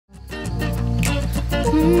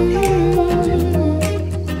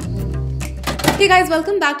Hey guys,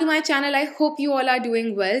 welcome back to my channel. I hope you all are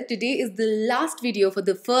doing well. Today is the last video for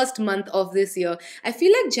the first month of this year. I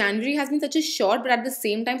feel like January has been such a short but at the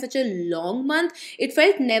same time such a long month. It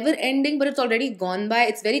felt never ending but it's already gone by.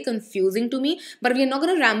 It's very confusing to me, but we're not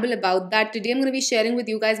going to ramble about that. Today I'm going to be sharing with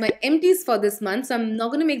you guys my empties for this month, so I'm not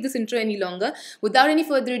going to make this intro any longer. Without any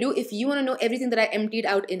further ado, if you want to know everything that I emptied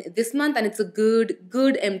out in this month and it's a good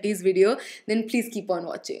empties video, then please keep on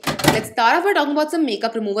watching. Let's start off by talking about some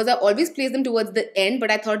makeup removers. I always place them towards the end, but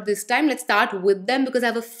I thought this time let's start with them because I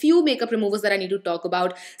have a few makeup removers that I need to talk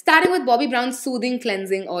about. Starting with Bobbi Brown's Soothing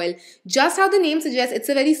Cleansing Oil. Just how the name suggests, it's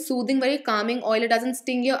a very soothing, very calming oil. It doesn't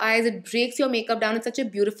sting your eyes, it breaks your makeup down. It's such a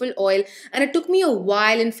beautiful oil and it took me a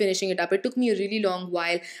while in finishing it up. It took me a really long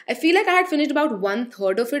while. I feel like I had finished about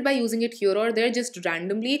 1/3 of it by using it here or there just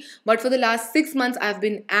randomly, but for the last 6 months I've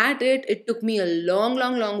been at it. It took me a long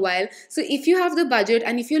while. So if you have the budget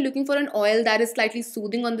and if you're looking for an oil that is slightly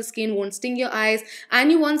soothing on the skin, won't sting your eyes,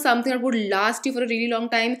 and you want something that would last you for a really long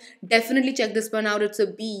time, definitely check this one out. It's a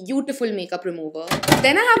beautiful makeup remover.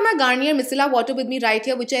 Then I have my Garnier Micellar water with me right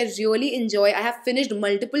here, which I really enjoy. I have finished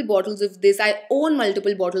multiple bottles of this. I own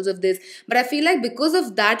multiple bottles of this, but I feel like because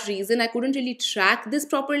of that reason, I couldn't really track this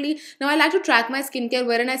properly. Now I like to track my skincare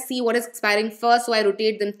wherein I see what is expiring first, so I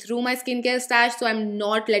rotate them through my skincare stash, so I'm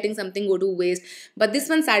not letting something go to waste. But this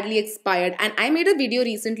one sadly expired, and I made a video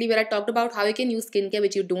recently where I talked about how you can use skincare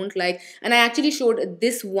which you don't like, and I actually showed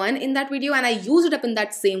this one in that video and I used it up in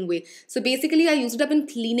that same way. So basically I used it up in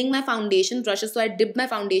cleaning my foundation brushes. So I dipped my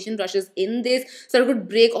foundation brushes in this so I could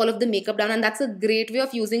break all of the makeup down, and that's a great way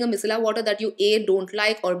of using a micellar water that you A, don't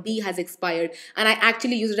like, or B, has expired. And I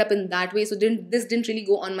actually used it up in that way, so this didn't really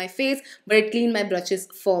go on my face, but it cleaned my brushes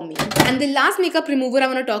for me. And the last makeup remover I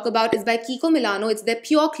want to talk about is by Kiko Milano. It's their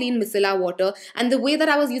Pure Clean Micellar Water, and the way that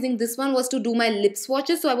I was using this one was to do my lip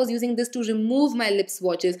swatches. So I was using this to remove my lip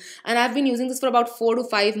swatches, and I've been using this for about 4 to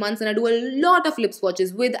 5 months, and I do a lot of lip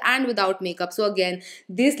swatches with and without makeup. So again,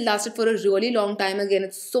 this lasted for a really long time. Again,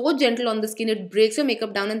 it's so gentle on the skin, it breaks your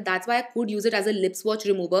makeup down, and that's why I could use it as a lip swatch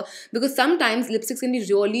remover, because sometimes lipsticks can be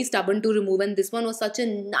really stubborn to remove, and this one was such a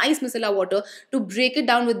nice micellar water to break it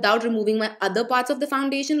down without removing my other parts of the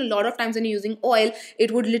foundation. A lot of times when you're using oil,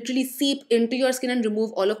 it would literally seep into your skin and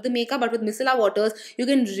remove all of the makeup, but with micellar waters, you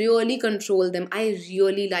can really control them. I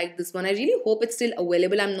really like this one. I really hope it's still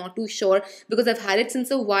available. I'm not too sure because I've had it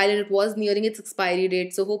since a while and it was nearing its expiry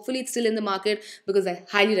date, so hopefully it's still in the market because I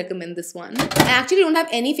highly recommend this one. I actually don't have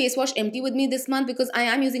any face wash empty with me this month because I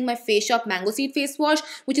am using my Face Shop Mango Seed face wash,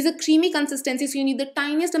 which is a creamy consistency, so you need the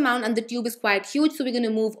tiniest amount and the tube is quite huge. So we're going to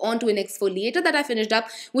move on to an exfoliator that I finished up,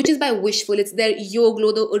 which is by Wishful. It's their Yo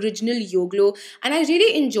Glow, the original Yo Glow, and I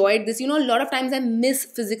really enjoyed this. You know, a lot of times I miss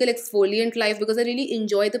physical exfoliant life because I really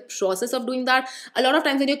enjoy the process of doing that. A lot of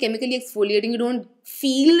times when you're chemically exfoliating, you don't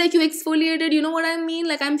feel like you exfoliated, you know what I mean?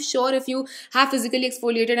 Like, I'm sure if you have physically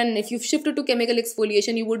exfoliated and if you've shifted to chemical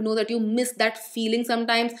exfoliation, you would know that you miss that feeling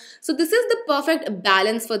sometimes. So this is the perfect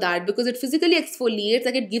balance for that because it physically exfoliates,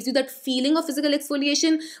 like it gives you that feeling of physical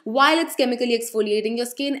exfoliation while it's chemically exfoliating your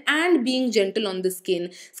skin and being gentle on the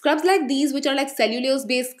skin. Scrubs like these, which are like cellulose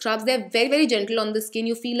based scrubs, they're very gentle on the skin.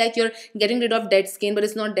 You feel like you're getting rid of dead skin, but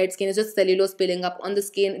it's not dead skin, it's just cellulose peeling up on the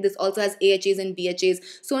skin. This also has AHAs and BHAs.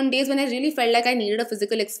 So on days when I really felt like I needed a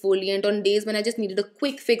physical exfoliant, on days when I just needed a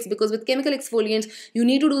quick fix, because with chemical exfoliants you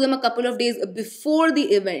need to do them a couple of days before the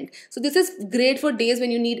event. So this is great for days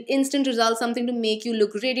when you need instant results, something to make you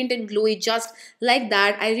look radiant and glowy just like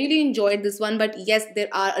that. I really enjoyed this one, but yes, there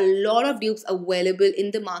are a lot of dupes available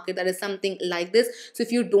in the market that is something like this. So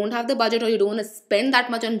if you don't have the budget or you don't want to spend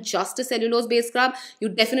that much on just a cellulose based scrub, you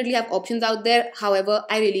definitely have options out there. However,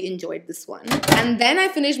 I really enjoyed this one. And then I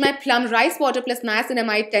finished my Plum Rice Water plus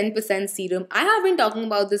Niacinamide 10% serum. I have been talking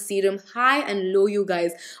about this serum high and low, you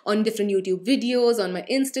guys, on different YouTube videos, on my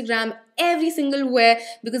Instagram, every single where,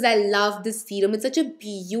 because I love this serum. It's such a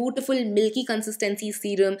beautiful milky consistency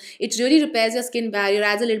serum. It really repairs your skin barrier,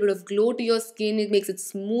 adds a little bit of glow to your skin, it makes it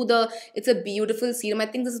smoother. It's a beautiful serum. I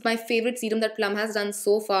think this is my favorite serum that Plum has done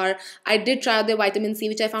so far. I did try out their vitamin C,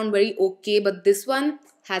 which I found very okay, but this one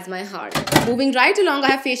has my heart. Moving right along,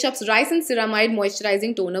 I have Face Shop's Rice and Ceramide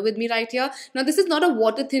Moisturizing Toner with me right here. Now this is not a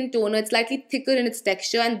water thin toner, it's slightly thicker in its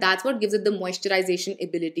texture, and that's what gives it the moisturization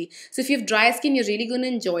ability. So if you have dry skin, you're really going to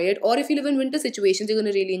enjoy it, or if you live in winter situations, you're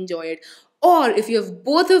going to really enjoy it. Or if you have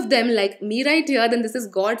both of them like me right here, then this is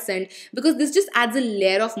godsend, because this just adds a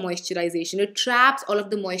layer of moisturization. It traps all of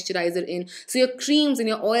the moisturizer in, so your creams and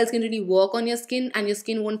your oils can really work on your skin and your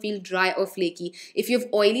skin won't feel dry or flaky. If you have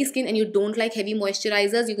oily skin and you don't like heavy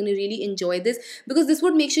moisturizers, you're going to really enjoy this, because this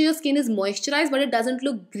would make sure your skin is moisturized but it doesn't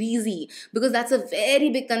look greasy, because that's a very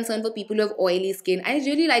big concern for people who have oily skin. I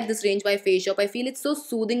really like this range by Face Shop. I feel it's so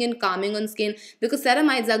soothing and calming on skin, because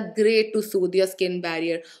ceramides are great to soothe your skin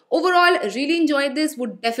barrier. Overall, really enjoyed this,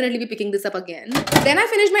 would definitely be picking this up again. Then I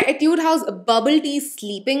finished my Etude House Bubble Tea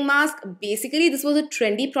Sleeping Mask. Basically, this was a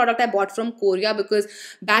trendy product I bought from Korea, because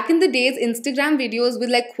back in the days, Instagram videos with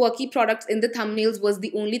like quirky products in the thumbnails was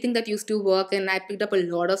the only thing that used to work, and I picked up a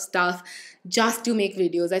lot of stuff just to make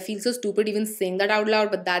videos. I feel so stupid even saying that out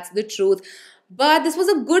loud, but that's the truth. But this was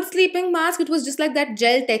a good sleeping mask. It was just like that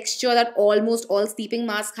gel texture that almost all sleeping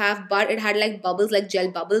masks have, but it had like bubbles, like gel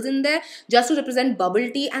bubbles in there, just to represent bubble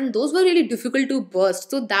tea, and those were really difficult to burst.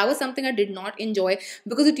 So that was something I did not enjoy,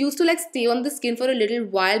 because it used to like stay on the skin for a little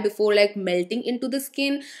while before like melting into the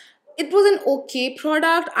skin. It was an okay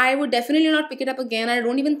product. I would definitely not pick it up again. I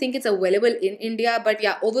don't even think it's available in India. But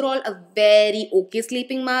yeah, overall a very okay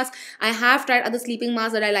sleeping mask. I have tried other sleeping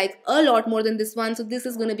masks that I like a lot more than this one. So this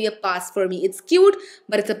is going to be a pass for me. It's cute,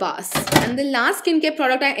 but it's a pass. And the last skincare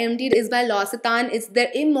product I emptied is by L'Occitane. It's their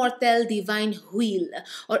Immortelle Divine Wheel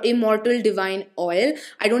or Immortelle Divine Oil.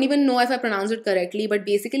 I don't even know if I pronounced it correctly, but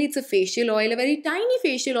basically it's a facial oil, a very tiny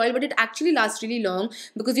facial oil, but it actually lasts really long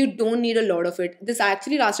because you don't need a lot of it. This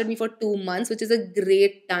actually lasted me for 2 months, which is a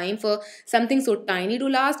great time for something so tiny to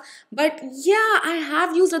last. But yeah, I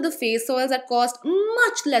have used other face oils that cost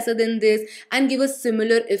much lesser than this and give a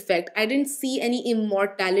similar effect. I didn't see any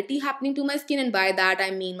immortality happening to my skin, and by that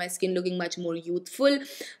I mean my skin looking much more youthful.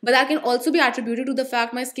 But that can also be attributed to the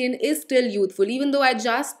fact my skin is still youthful. Even though I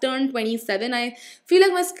just turned 27, I feel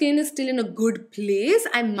like my skin is still in a good place.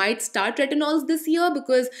 I might start retinols this year,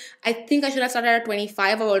 because I think I should have started at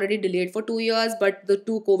 25. I've already delayed for 2 years, but the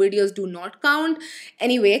 2 COVID years do not count.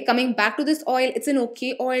 Anyway, coming back to this oil, it's an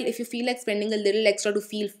okay oil. If you feel like spending a little extra to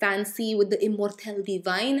feel fancy with the Immortelle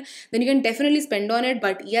Divine, then you can definitely spend on it.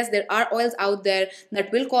 But yes, there are oils out there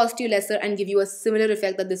that will cost you lesser and give you a similar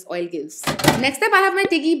effect that this oil gives. Next up, I have my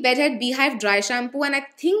TIGI Bedhead Beehive Dry Shampoo, and I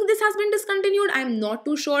think this has been discontinued. I'm not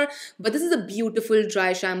too sure, but this is a beautiful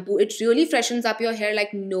dry shampoo. It really freshens up your hair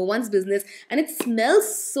like no one's business, and it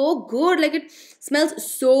smells so good. Like, it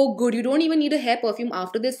smells so good. You don't even need a hair perfume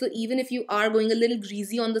after this. So even if you are going a little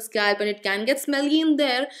greasy on the scalp and it can get smelly in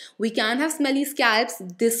there, we can have smelly scalps.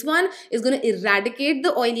 This one is going to eradicate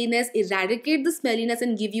the oiliness, eradicate the smelliness,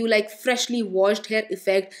 and give you like freshly washed hair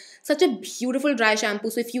effect. Such a beautiful dry shampoo.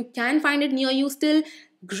 So if you can find it near you still,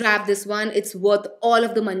 grab this one. It's worth all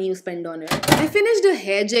of the money you spend on it. I finished a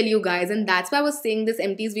hair gel, you guys, and that's why I was saying this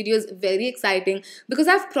empties video is very exciting, because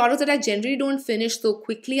I have products that I generally don't finish so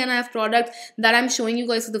quickly, and I have products that I'm showing you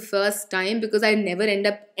guys for the first time because I never end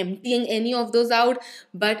up emptying any of those out.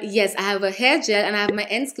 But yes, I have a hair gel and I have my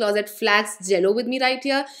Enn Flax Jello with me right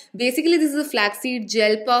here. Basically, this is a flaxseed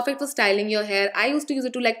gel, perfect for styling your hair. I used to use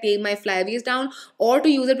it to like take my flyaways down, or to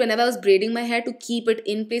use it whenever I was braiding my hair to keep it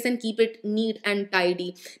in place and keep it neat and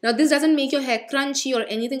tidy. Now, this doesn't make your hair crunchy or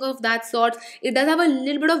anything of that sort. It does have a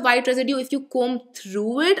little bit of white residue if you comb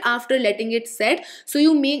through it after letting it set. So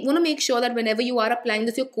you want to make sure that whenever you are applying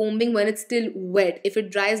this, you're combing when it's still wet. If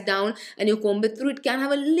it dries down and you comb it through, it can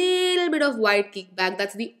have a little bit of white kickback.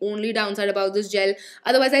 That's the only downside about this gel.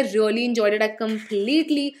 Otherwise, I really enjoyed it. I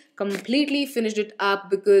completely finished it up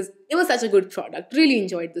because it was such a good product. Really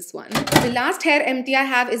enjoyed this one. The last hair empty I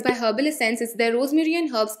have is by Herbal Essence. It's their Rosemary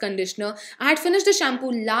and Herbs conditioner. I had finished the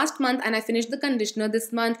shampoo last month and I finished the conditioner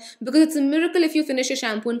this month, because it's a miracle if you finish your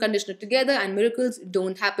shampoo and conditioner together, and miracles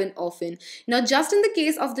don't happen often. Now, just in the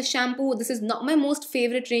case of the shampoo, this is not my most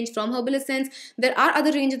favorite range from Herbal Essence. There are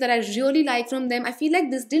other ranges that I really like from them. I feel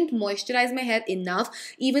like this didn't moisturize my hair enough,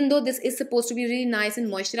 even though this is supposed to be really nice and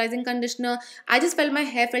moisturizing conditioner. I just felt my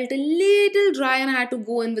hair felt a little dry and I had to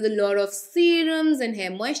go in with a lot of serums and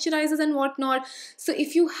hair moisturizers and whatnot. So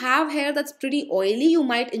if you have hair that's pretty oily, you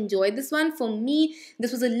might enjoy this one. For me,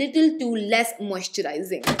 this was a little too less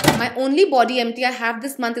moisturizing. My only body empty I have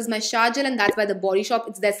this month is my shower gel, and that's by the Body Shop.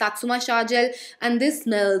 It's their Satsuma shower gel, and this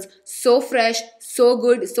smells so fresh, so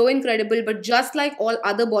good, so incredible. But just like all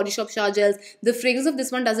other Body Shop shower gels, the fragrance of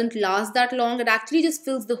this one doesn't last that long. It actually just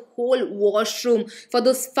fills the whole washroom for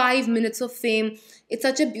those 5 minutes of fame. It's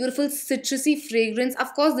such a beautiful citrusy fragrance.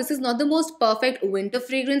 Of course, this is not the most perfect winter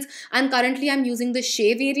fragrance, and currently I'm using the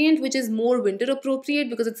Shea variant, which is more winter appropriate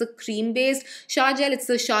because it's a cream based shower gel. It's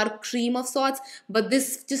a shower cream of sorts, but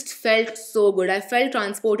this just felt so good. I felt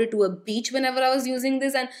transported to a beach whenever I was using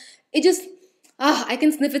this, and it just I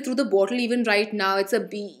can sniff it through the bottle even right now. It's a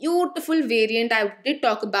beautiful variant. I did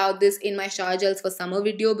talk about this in my shower gels for summer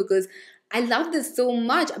video because I love this so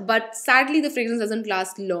much, but sadly the fragrance doesn't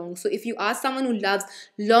last long. So if you are someone who loves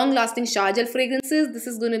long-lasting shower gel fragrances, this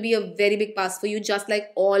is going to be a very big pass for you, just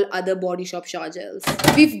like all other Body Shop shower gels.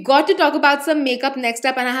 We've got to talk about some makeup next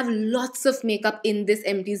up, and I have lots of makeup in this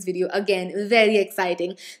Empties video. Again, very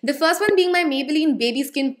exciting. The first one being my Maybelline Baby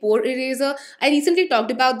Skin Pore Eraser. I recently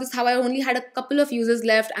talked about this, how I only had a couple of uses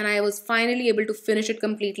left and I was finally able to finish it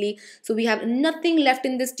completely. So we have nothing left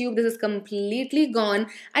in this tube. This is completely gone.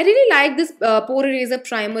 I really like this pore eraser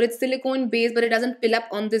primer. It's silicone based, but it doesn't pill up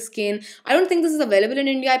on the skin. I don't think this is available in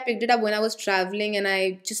India. I picked it up when I was traveling and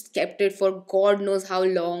I just kept it for God knows how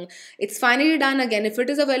long. It's finally done. Again, if it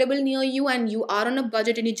is available near you and you are on a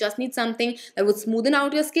budget and you just need something that would smoothen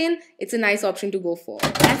out your skin, it's a nice option to go for.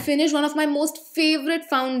 I finished one of my most favorite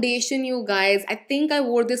foundation, you guys. I think I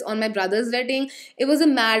wore this on my brother's wedding. It was a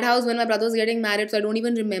madhouse when my brother was getting married, so I don't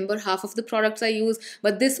even remember half of the products I use,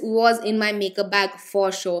 but this was in my makeup bag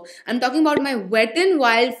for sure. I'm talking about my Wet n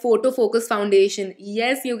Wild Photofocus foundation.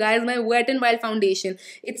 Yes, you guys, my Wet n Wild foundation.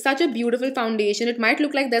 It's such a beautiful foundation. It might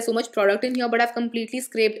look like there's so much product in here, but I've completely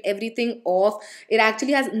scraped everything off. It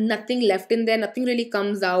actually has nothing left in there. Nothing really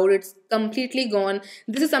comes out. It's completely gone.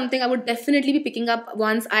 This is something I would definitely be picking up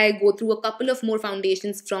once I go through a couple of more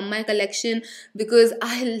foundations from my collection, because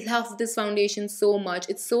I love this foundation so much.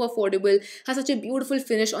 It's so affordable, has such a beautiful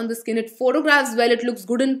finish on the skin. It photographs well, it looks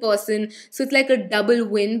good in person, so it's like a double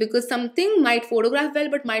win, because something might photograph well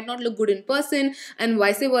but might not look good in person, and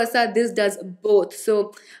vice versa. This does both.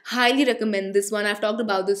 So highly recommend this one. I've talked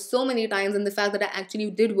about this so many times, and the fact that I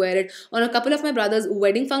actually did wear it on a couple of my brother's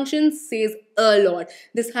wedding functions says a lot.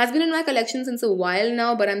 This has been in my collection since a while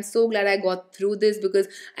now, but I'm so glad I got through this, because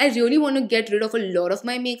I really want to get rid of a lot of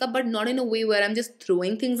my makeup, but not in a way where I'm just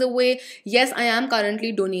throwing things away. Yes, I am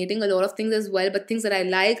currently donating a lot of things as well, but things that I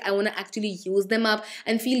like, I want to actually use them up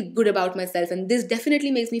and feel good about myself, and this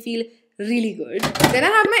definitely makes me feel really good. Then I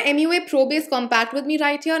have my MUA Pro Base Compact with me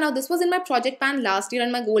right here. Now this was in my project pan last year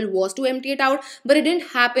and my goal was to empty it out, but it didn't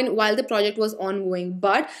happen while the project was ongoing.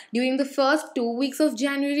 But during the first 2 weeks of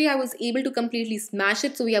January, I was able to completely smash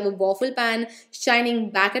it. So we have a waffle pan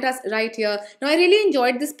shining back at us right here. Now I really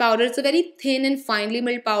enjoyed this powder. It's a very thin and finely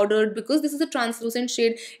milled powder. Because this is a translucent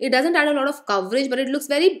shade, it doesn't add a lot of coverage, but it looks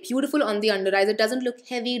very beautiful on the under eyes. It doesn't look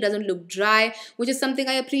heavy, it doesn't look dry, which is something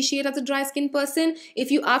I appreciate as a dry skin person.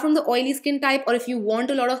 If you are from the oily skin type, or if you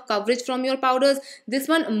want a lot of coverage from your powders, this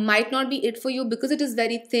one might not be it for you, because it is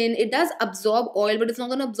very thin. It does absorb oil, but it's not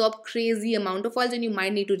going to absorb crazy amount of oils, and you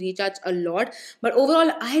might need to recharge a lot. But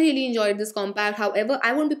overall, I really enjoyed this compact. However,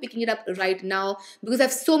 I won't be picking it up right now because I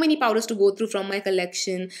have so many powders to go through from my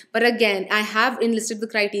collection. But again, I have enlisted the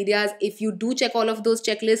criterias. If you do check all of those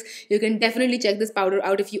checklists, you can definitely check this powder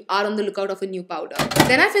out if you are on the lookout of a new powder.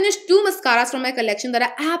 Then I finished 2 mascaras from my collection that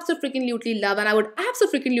I absolutely love, and I would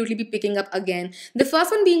absolutely be picking up again. The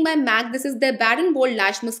first one being by MAC. This is their Bad Bold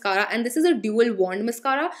Lash Mascara, and this is a dual wand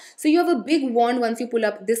mascara. So you have a big wand once you pull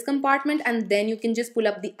up this compartment, and then you can just pull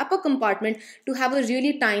up the upper compartment to have a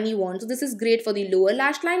really tiny wand. So this is great for the lower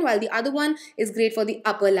lash line, while the other one is great for the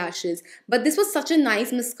upper lashes. But this was such a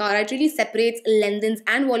nice mascara. It really separates, lengthens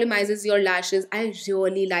and volumizes your lashes. I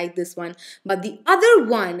really like this one. But the other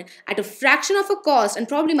one, at a fraction of a cost, and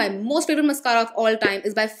probably my most favorite mascara of all time,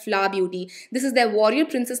 is by Flower Beauty. This is their Warrior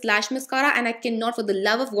Princess Lash Mascara, and I cannot for the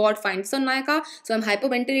love of God find this on Nykaa, so I'm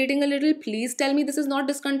hyperventilating a little. Please tell me this is not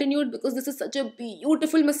discontinued, because this is such a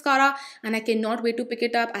beautiful mascara and I cannot wait to pick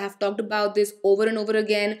it up. I have talked about this over and over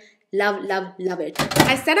again. Love it.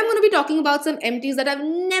 I said I'm going to be talking about some empties that I've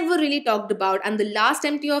never really talked about, and the last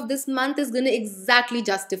empty of this month is going to exactly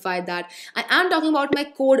justify that. I am talking about my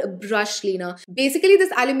Code brush cleaner. Basically,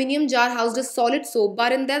 this aluminium jar housed a solid soap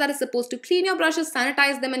bar in there that is supposed to clean your brushes,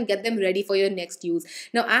 sanitize them and get them ready for your next use.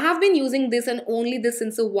 Now I have been using this and only this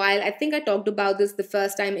since a while. I think I talked about this the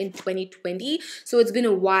first time in 2020, so it's been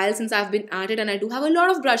a while since I've been at it, and I do have a lot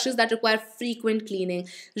of brushes that require frequent cleaning.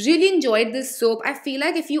 Really enjoyed this soap. I feel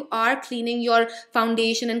like if you are cleaning your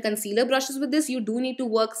foundation and concealer brushes with this, you do need to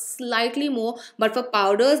work slightly more, but for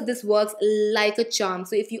powders this works like a charm.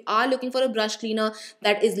 So if you are looking for a brush cleaner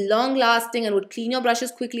that is long lasting and would clean your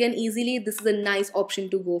brushes quickly and easily, this is a nice option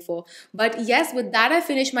to go for. But yes, with that I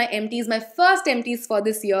finished my empties, my first empties for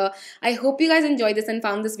this year. I hope you guys enjoyed this and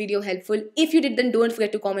found this video helpful. If you did, then don't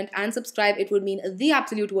forget to comment and subscribe. It would mean the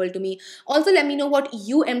absolute world to me. Also, let me know what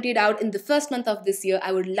you emptied out in the first month of this year.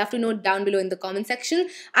 I would love to know down below in the comment section.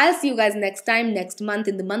 I'll see you guys next time, next month,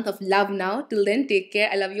 in the month of love now. Till then, take care.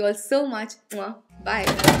 I love you all so much. Bye.